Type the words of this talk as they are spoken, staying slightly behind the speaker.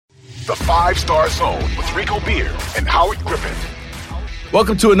the 5-Star Zone with Rico Beard and Howard Griffin.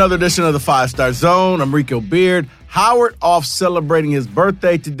 Welcome to another edition of the 5-Star Zone. I'm Rico Beard. Howard off celebrating his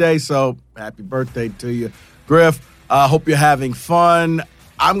birthday today, so happy birthday to you, Griff. Hope you're having fun.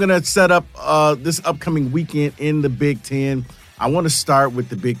 I'm going to set up this upcoming weekend in the Big Ten. I want to start with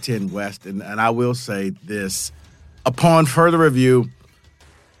the Big Ten West, and I will say this. Upon further review,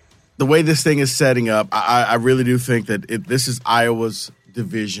 the way this thing is setting up, I really do think that this is Iowa's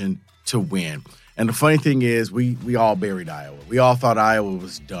division to win. And the funny thing is, we all buried Iowa. We all thought Iowa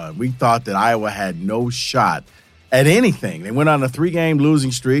was done. We thought that Iowa had no shot at anything. They went on a 3-game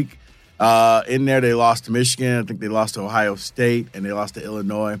losing streak. In there, they lost to Michigan. I think they lost to Ohio State, and they lost to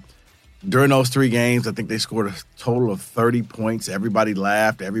Illinois. During those 3 games, I think they scored a total of 30 points. Everybody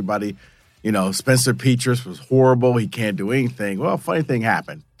laughed. Everybody, Spencer Petras was horrible. He can't do anything. Well, funny thing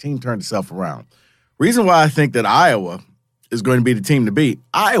happened. Team turned itself around. Reason why I think that Iowa is going to be the team to beat,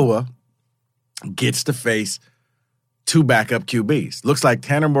 Iowa gets to face 2 backup QBs. Looks like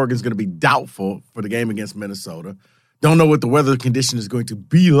Tanner Morgan's going to be doubtful for the game against Minnesota. Don't know what the weather condition is going to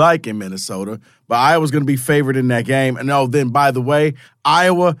be like in Minnesota, but Iowa's going to be favored in that game. And then, by the way,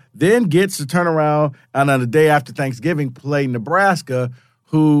 Iowa then gets to turn around and on the day after Thanksgiving play Nebraska,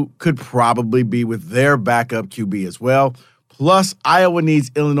 who could probably be with their backup QB as well. Plus, Iowa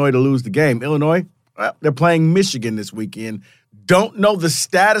needs Illinois to lose the game. Illinois, well, they're playing Michigan this weekend. Don't know the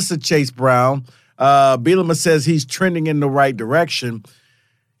status of Chase Brown. Bielema says he's trending in the right direction.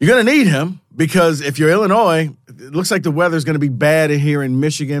 You're going to need him because if you're Illinois, it looks like the weather's going to be bad here in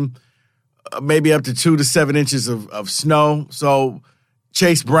Michigan, maybe up to 2 to 7 inches of snow. So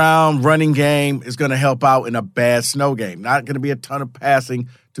Chase Brown running game is going to help out in a bad snow game. Not going to be a ton of passing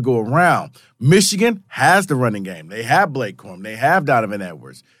to go around. Michigan has the running game. They have Blake Corum. They have Donovan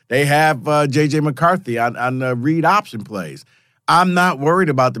Edwards. They have J.J. McCarthy on the read option plays. I'm not worried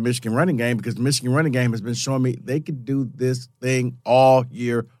about the Michigan running game because the Michigan running game has been showing me they could do this thing all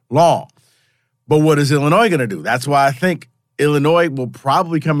year long. But what is Illinois going to do? That's why I think Illinois will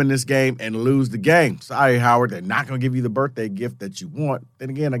probably come in this game and lose the game. Sorry, Howard, they're not going to give you the birthday gift that you want. Then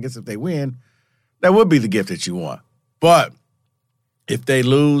again, I guess if they win, that would be the gift that you want. But if they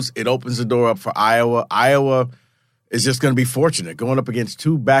lose, it opens the door up for Iowa. Iowa is just going to be fortunate going up against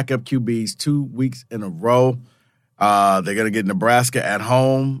 2 backup QBs 2 weeks in a row. They're going to get Nebraska at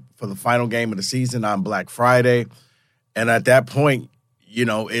home for the final game of the season on Black Friday. And at that point,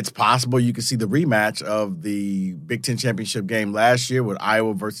 it's possible you could see the rematch of the Big Ten championship game last year with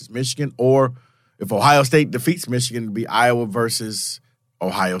Iowa versus Michigan. Or if Ohio State defeats Michigan, it'll be Iowa versus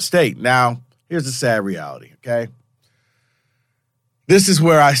Ohio State. Now, here's the sad reality, okay? This is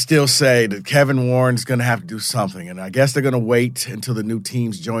where I still say that Kevin Warren's going to have to do something, and I guess they're going to wait until the new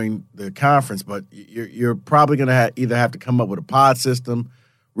teams join the conference, but you're probably going to either have to come up with a pod system,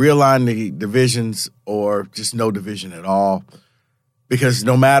 realign the divisions, or just no division at all, because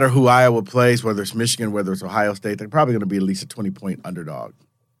no matter who Iowa plays, whether it's Michigan, whether it's Ohio State, they're probably going to be at least a 20-point underdog.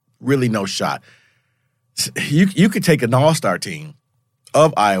 Really no shot. You could take an all-star team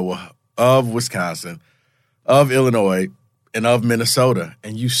of Iowa, of Wisconsin, of Illinois, and of Minnesota,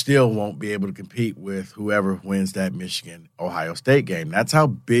 and you still won't be able to compete with whoever wins that Michigan-Ohio State game. That's how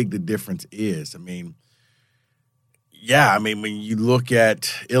big the difference is. When you look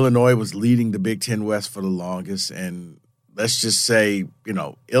at Illinois was leading the Big Ten West for the longest, and let's just say,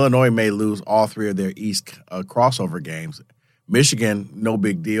 Illinois may lose all 3 of their East crossover games. Michigan, no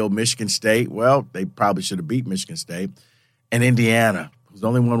big deal. Michigan State, well, they probably should have beat Michigan State. And Indiana, who's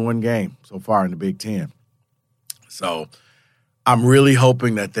only won 1 game so far in the Big Ten. So I'm really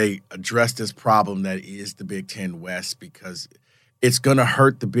hoping that they address this problem that is the Big Ten West because it's going to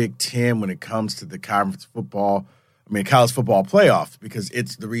hurt the Big Ten when it comes to the college football playoffs because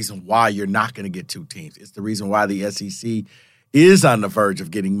it's the reason why you're not going to get 2 teams. It's the reason why the SEC is on the verge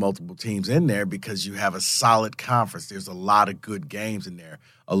of getting multiple teams in there because you have a solid conference. There's a lot of good games in there,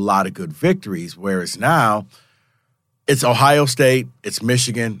 a lot of good victories, whereas now it's Ohio State, it's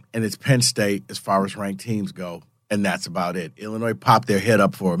Michigan, and it's Penn State as far as ranked teams go. And that's about it. Illinois popped their head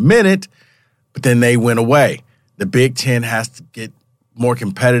up for a minute, but then they went away. The Big Ten has to get more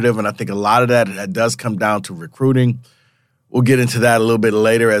competitive, and I think a lot of that does come down to recruiting. We'll get into that a little bit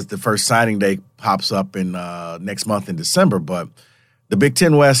later as the first signing day pops up in next month in December. But the Big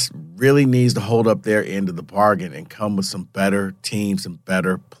Ten West really needs to hold up their end of the bargain and come with some better teams and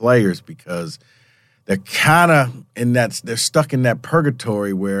better players because they're kind of they're stuck in that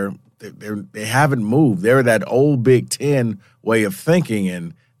purgatory where they haven't moved. They're that old Big Ten way of thinking,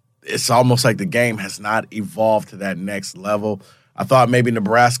 and it's almost like the game has not evolved to that next level. I thought maybe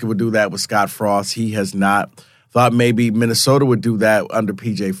Nebraska would do that with Scott Frost. He has not. Thought maybe Minnesota would do that under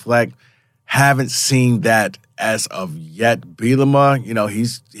P.J. Fleck. Haven't seen that as of yet. Bielema,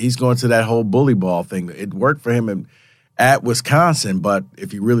 he's going to that whole bully ball thing. It worked for him at Wisconsin, but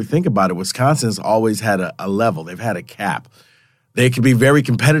if you really think about it, Wisconsin's always had a level. They've had a cap. They could be very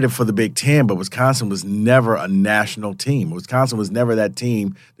competitive for the Big Ten, but Wisconsin was never a national team. Wisconsin was never that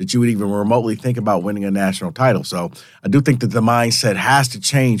team that you would even remotely think about winning a national title. So I do think that the mindset has to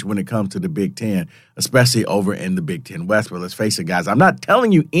change when it comes to the Big Ten, especially over in the Big Ten West. But let's face it, guys, I'm not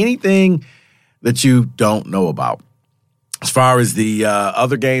telling you anything that you don't know about. As far as the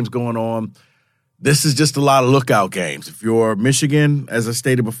other games going on, this is just a lot of lookout games. If you're Michigan, as I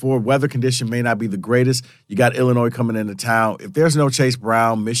stated before, weather condition may not be the greatest. You got Illinois coming into town. If there's no Chase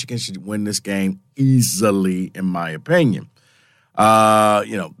Brown, Michigan should win this game easily, in my opinion.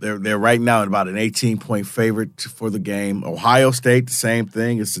 They're right now at about an 18-point favorite for the game. Ohio State, the same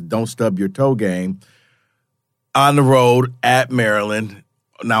thing. It's a don't stub your toe game on the road at Maryland.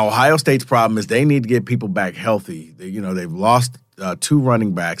 Now, Ohio State's problem is they need to get people back healthy. They've lost two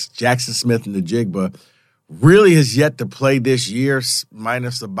running backs. Jackson Smith and Najigba really has yet to play this year,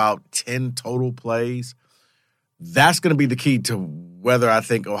 minus about 10 total plays. That's going to be the key to whether I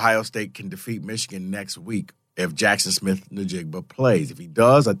think Ohio State can defeat Michigan next week if Jackson Smith and Najigba plays. If he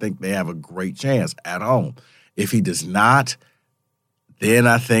does, I think they have a great chance at home. If he does not, then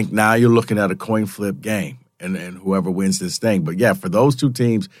I think now you're looking at a coin flip game and whoever wins this thing. But, yeah, for those two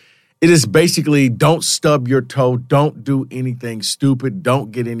teams, it is basically don't stub your toe, don't do anything stupid,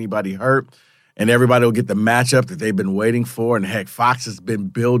 don't get anybody hurt, and everybody will get the matchup that they've been waiting for. And, heck, Fox has been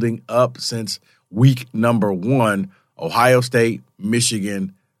building up since week number 1, Ohio State,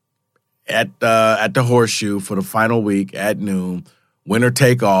 Michigan, at the Horseshoe for the final week at noon. Winner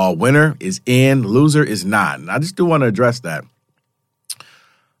take all. Winner is in, loser is not. And I just do want to address that.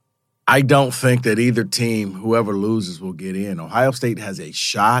 I don't think that either team, whoever loses, will get in. Ohio State has a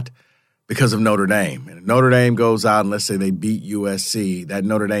shot because of Notre Dame. And if Notre Dame goes out and let's say they beat USC, that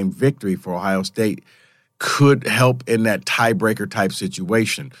Notre Dame victory for Ohio State could help in that tiebreaker type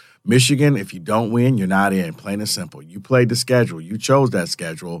situation. Michigan, if you don't win, you're not in, plain and simple. You played the schedule. You chose that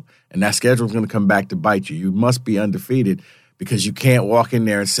schedule, and that schedule is going to come back to bite you. You must be undefeated because you can't walk in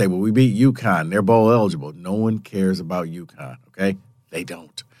there and say, well, we beat UConn. They're bowl eligible. No one cares about UConn, okay? They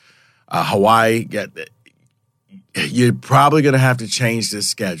don't. Hawaii, you're probably going to have to change this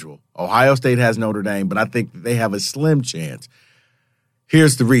schedule. Ohio State has Notre Dame, but I think they have a slim chance.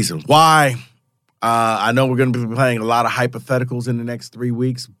 Here's the reason why. I know we're going to be playing a lot of hypotheticals in the next 3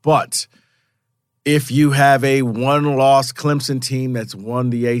 weeks, but if you have a one-loss Clemson team that's won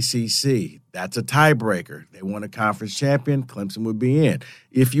the ACC, that's a tiebreaker. They won a conference champion, Clemson would be in.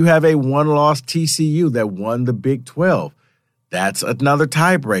 If you have a one-loss TCU that won the Big 12, that's another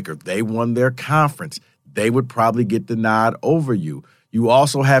tiebreaker. They won their conference. They would probably get the nod over you. You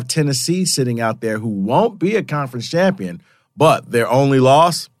also have Tennessee sitting out there who won't be a conference champion, but their only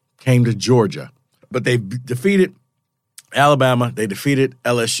loss came to Georgia. But they defeated Alabama. They defeated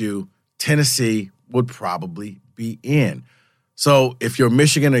LSU. Tennessee would probably be in. So if you're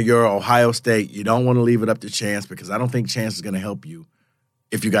Michigan or you're Ohio State, you don't want to leave it up to chance because I don't think chance is going to help you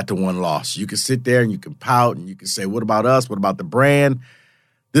if you got the one loss. You can sit there and you can pout and you can say, what about us? What about the brand?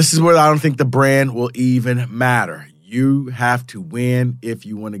 This is where I don't think the brand will even matter. You have to win if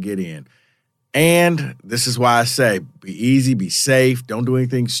you want to get in. And this is why I say be easy, be safe, don't do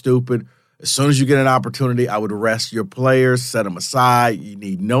anything stupid. As soon as you get an opportunity, I would rest your players, set them aside. You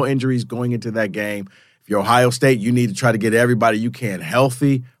need no injuries going into that game. If you're Ohio State, you need to try to get everybody you can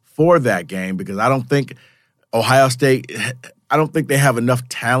healthy for that game because I don't think Ohio State – I don't think they have enough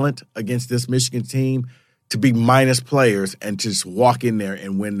talent against this Michigan team to be minus players and just walk in there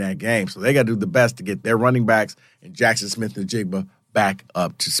and win that game. So they got to do the best to get their running backs and Jackson Smith and Jigba back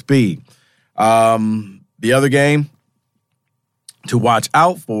up to speed. The other game to watch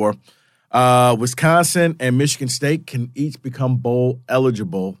out for, Wisconsin and Michigan State can each become bowl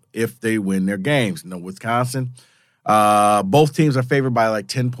eligible if they win their games. No, Wisconsin, both teams are favored by like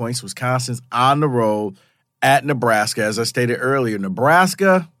 10 points. Wisconsin's on the road at Nebraska. As I stated earlier,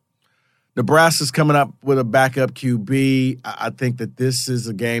 Nebraska's coming up with a backup QB. I think that this is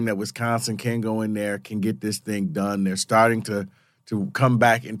a game that Wisconsin can go in there, can get this thing done. They're starting to come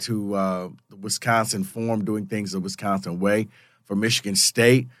back into the Wisconsin form, doing things the Wisconsin way. For Michigan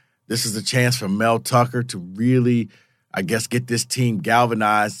State, this is a chance for Mel Tucker to really, I guess, get this team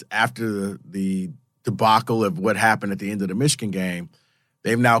galvanized after the debacle of what happened at the end of the Michigan game.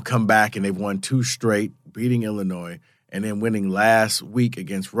 They've now come back and they've won 2 straight, beating Illinois, and then winning last week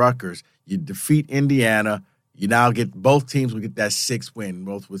against Rutgers. You defeat Indiana, You now get both teams will get that 6th win,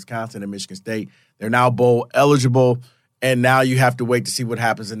 both Wisconsin and Michigan State. They're now bowl eligible, and now you have to wait to see what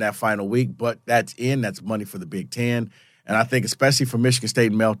happens in that final week. But that's money for the Big Ten. And I think especially for Michigan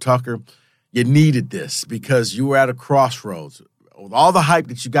State and Mel Tucker, you needed this because you were at a crossroads. With all the hype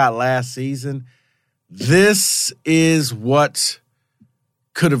that you got last season, this is what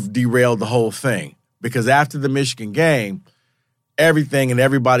could have derailed the whole thing. Because after the Michigan game, everything and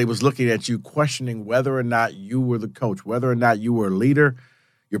everybody was looking at you, questioning whether or not you were the coach, whether or not you were a leader.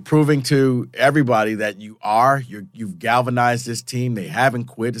 You're proving to everybody that you are. You've galvanized this team. They haven't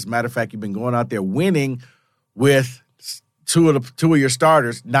quit. As a matter of fact, you've been going out there winning with two of your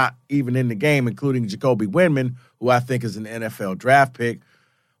starters not even in the game, including Jacoby Windman, who I think is an NFL draft pick.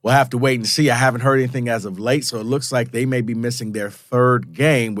 We'll have to wait and see. I haven't heard anything as of late, so it looks like they may be missing their 3rd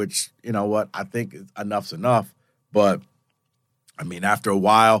game, which, you know what, I think enough's enough. But, I mean, after a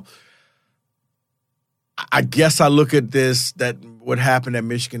while, I guess I look at that what happened at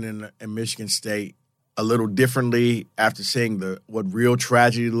Michigan and Michigan State a little differently after seeing what real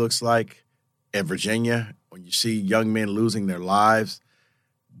tragedy looks like at Virginia. When you see young men losing their lives,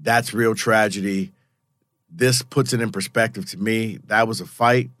 that's real tragedy. This puts it in perspective to me. That was a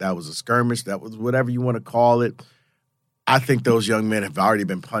fight. That was a skirmish. That was whatever you want to call it. I think those young men have already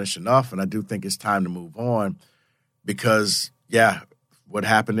been punished enough, and I do think it's time to move on because, yeah, what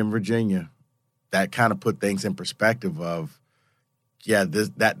happened in Virginia, that kind of put things in perspective of, yeah,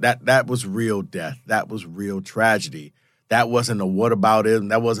 that was real death. That was real tragedy. That wasn't a whataboutism.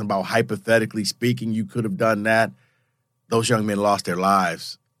 That wasn't about hypothetically speaking you could have done that. Those young men lost their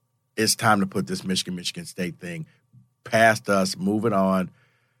lives. It's time to put this Michigan State thing past us, moving on.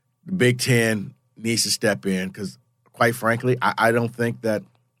 The Big Ten needs to step in because, quite frankly, I don't think that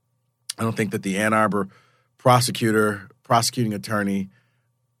the Ann Arbor prosecuting attorney,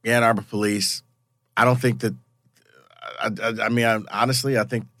 Ann Arbor police, I don't think that. Honestly, I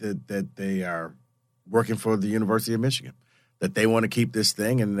think that they are working for the University of Michigan, that they want to keep this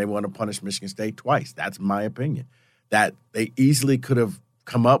thing and they want to punish Michigan State twice. That's my opinion. That they easily could have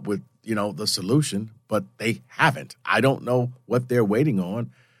come up with, the solution, but they haven't. I don't know what they're waiting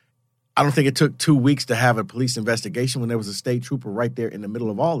on. I don't think it took 2 weeks to have a police investigation when there was a state trooper right there in the middle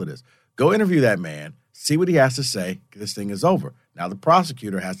of all of this. Go interview that man, see what he has to say. This thing is over. Now the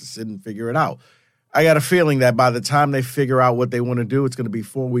prosecutor has to sit and figure it out. I got a feeling that by the time they figure out what they want to do, it's going to be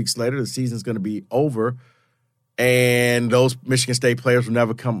 4 weeks later. The season's going to be over, and those Michigan State players will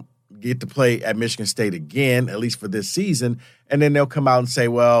never get to play at Michigan State again, at least for this season. And then they'll come out and say,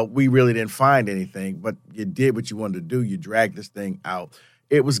 well, we really didn't find anything, but you did what you wanted to do. You dragged this thing out.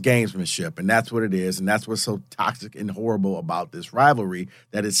 It was gamesmanship, and that's what it is, and that's what's so toxic and horrible about this rivalry,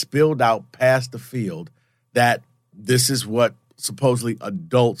 that it spilled out past the field, that this is what supposedly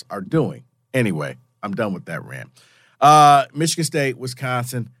adults are doing. Anyway, I'm done with that rant. Michigan State,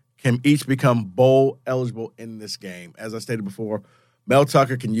 Wisconsin can each become bowl eligible in this game. As I stated before, Mel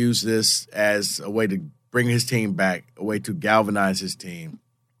Tucker can use this as a way to bring his team back, a way to galvanize his team,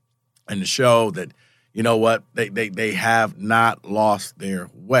 and to show that, you know what, they have not lost their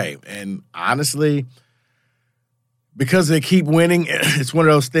way. And honestly, because they keep winning, it's one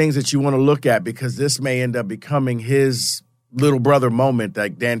of those things that you want to look at, because this may end up becoming his little brother moment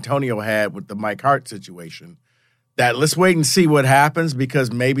that D'Antonio had with the Mike Hart situation. That let's wait and see what happens,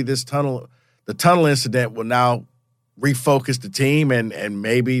 because maybe the tunnel incident will now refocus the team, and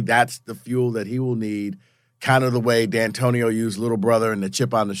maybe that's the fuel that he will need, kind of the way D'Antonio used little brother and the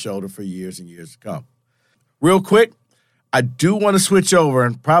chip on the shoulder for years and years to come. Real quick, I do want to switch over,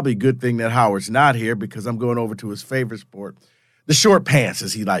 and probably a good thing that Howard's not here, because I'm going over to his favorite sport, the short pants,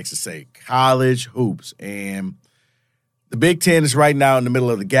 as he likes to say, college hoops. And the Big Ten is right now in the middle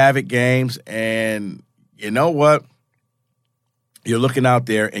of the Gavitt games, and you know what? You're looking out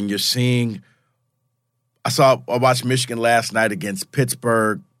there and you're seeing – I watched Michigan last night against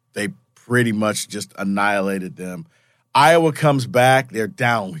Pittsburgh. They pretty much just annihilated them. Iowa comes back. They're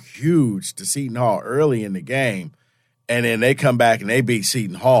down huge to Seton Hall early in the game, and then they come back and they beat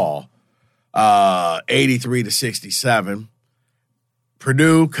Seton Hall 83-67.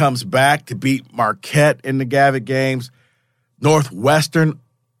 Purdue comes back to beat Marquette in the Gavitt games. Northwestern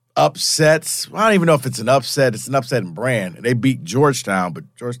upsets. I don't even know if it's an upset. It's an upset in brand. They beat Georgetown,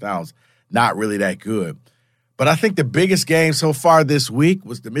 but Georgetown's not really that good. But I think the biggest game so far this week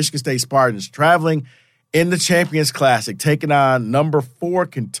was the Michigan State Spartans traveling in the Champions Classic, taking on number 4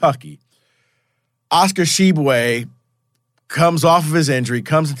 Kentucky. Oscar Tshiebwe comes off of his injury,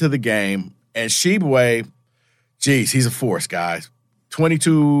 comes into the game, and Tshiebwe, he's a force, guys.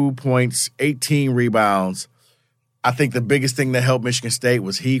 22 points, 18 rebounds. I think the biggest thing that helped Michigan State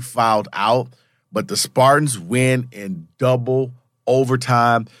was he fouled out, but the Spartans win in double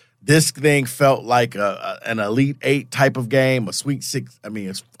overtime. This thing felt like an Elite Eight type of game, a Sweet Six,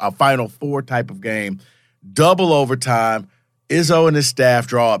 a Final Four type of game. Double overtime. Izzo and his staff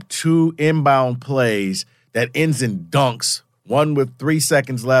draw up 2 inbound plays that ends in dunks, one with 3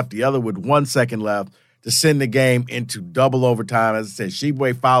 seconds left, the other with 1 second left, to send the game into double overtime. As I said,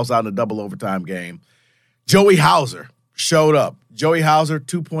 Tshiebwe fouls out in a double overtime game. Joey Hauser showed up. Joey Hauser,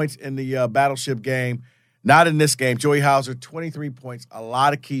 2 points in the Battleship game. Not in this game. Joey Hauser, 23 points, a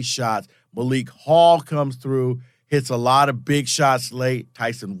lot of key shots. Malik Hall comes through, hits a lot of big shots late.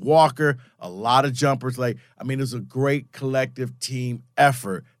 Tyson Walker, a lot of jumpers late. It was a great collective team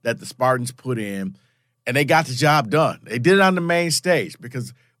effort that the Spartans put in, and they got the job done. They did it on the main stage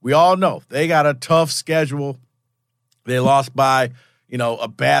because we all know they got a tough schedule. They lost by, a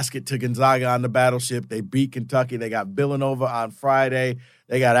basket to Gonzaga on the Battleship. They beat Kentucky. They got Villanova on Friday.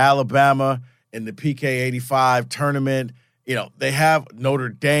 They got Alabama in the PK 85 tournament. They have Notre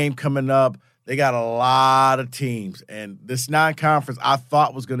Dame coming up. They got a lot of teams. And this non-conference I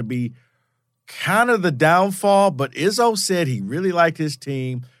thought was going to be kind of the downfall, but Izzo said he really liked his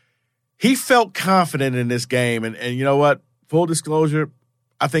team. He felt confident in this game. And you know what? Full disclosure,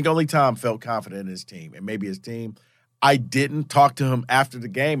 I think only Tom felt confident in his team and maybe his team. I didn't talk to him after the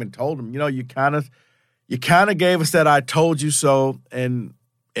game and told him, you kind of gave us that I told you so, and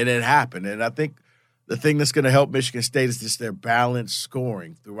it happened. And I think the thing that's going to help Michigan State is just their balanced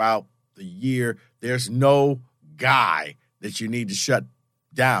scoring throughout the year. There's no guy that you need to shut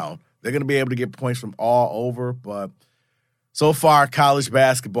down. They're going to be able to get points from all over, but so far, college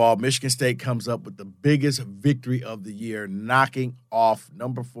basketball, Michigan State comes up with the biggest victory of the year, knocking off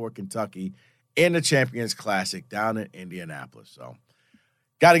number 4 Kentucky in the Champions Classic down in Indianapolis. So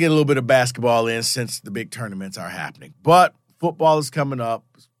got to get a little bit of basketball in since the big tournaments are happening. But football is coming up.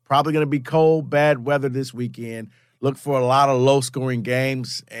 It's probably going to be cold, bad weather this weekend. Look for a lot of low-scoring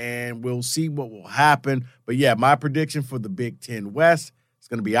games, and we'll see what will happen. But, yeah, my prediction for the Big Ten West is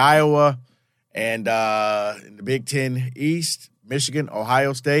going to be Iowa. And in the Big Ten East, Michigan,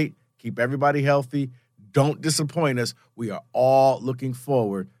 Ohio State, keep everybody healthy. Don't disappoint us. We are all looking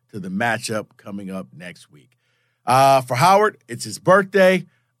forward to the matchup coming up next week. For Howard, it's his birthday.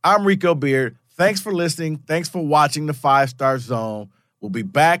 I'm Rico Beard. Thanks for listening. Thanks for watching the 5-Star Zone. We'll be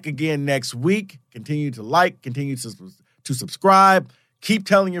back again next week. Continue to like, continue to subscribe. Keep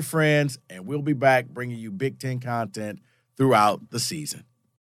telling your friends, and we'll be back bringing you Big Ten content throughout the season.